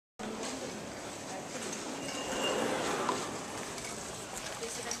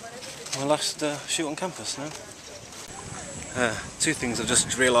my last shoot on campus now. Two things I've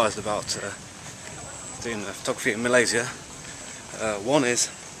just realised about doing photography in Malaysia. One is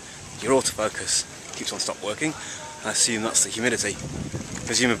your autofocus keeps on stop working. I assume that's the humidity.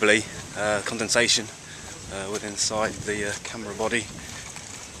 Presumably condensation within inside the camera body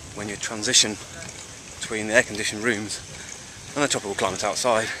when you transition between the air-conditioned rooms and the tropical climate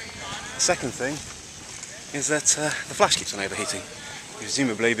outside. The second thing is that the flash keeps on overheating,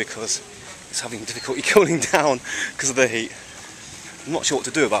 presumably because it's having difficulty cooling down because of the heat. I'm not sure what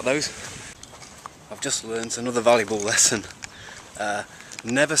to do about those. I've just learned another valuable lesson.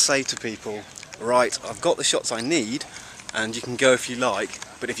 Never say to people, right, I've got the shots I need and you can go if you like,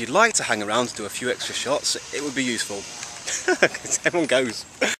 but if you'd like to hang around to do a few extra shots, it would be useful. Because everyone goes.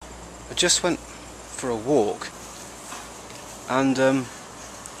 I just went for a walk and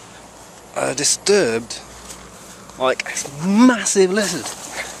disturbed like a massive lizard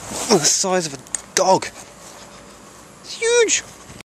the size of a dog. It's huge.